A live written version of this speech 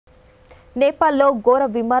నేపాల్లో ఘోర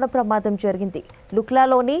విమాన ప్రమాదం జరిగింది.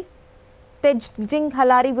 లుక్లాలోని తెజ్జింగ్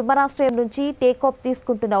హలారి విమానాశ్రయం నుంచి టేకాఫ్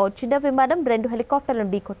తీసుకుంటున్న ఓ చిన్న విమానం 2 హెలికాప్టర్లను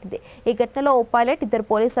ఢీకొట్టింది. ఈ ఘటనలో ఓ పైలట్, 2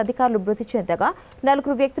 పోలీసు అధికారులు మృతి చెందగా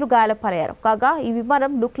 4 వ్యక్తులు గాయపడ్డారు. కాగా ఈ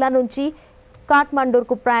విమానం లుక్లా నుంచి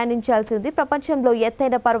కాఠ్మండూకు ప్రయాణించాల్సి ఉంది. ప్రపంచంలో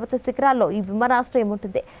ఎత్తైన పర్వత శిఖరాల్లో ఈ విమానాశ్రయం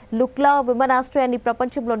ఉంటుంది. లుక్లా విమానాశ్రయాన్ని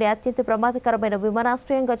ప్రపంచంలోని అత్యంత ప్రమాదకరమైన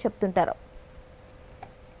విమానాశ్రయంగా చెప్తుంటారు.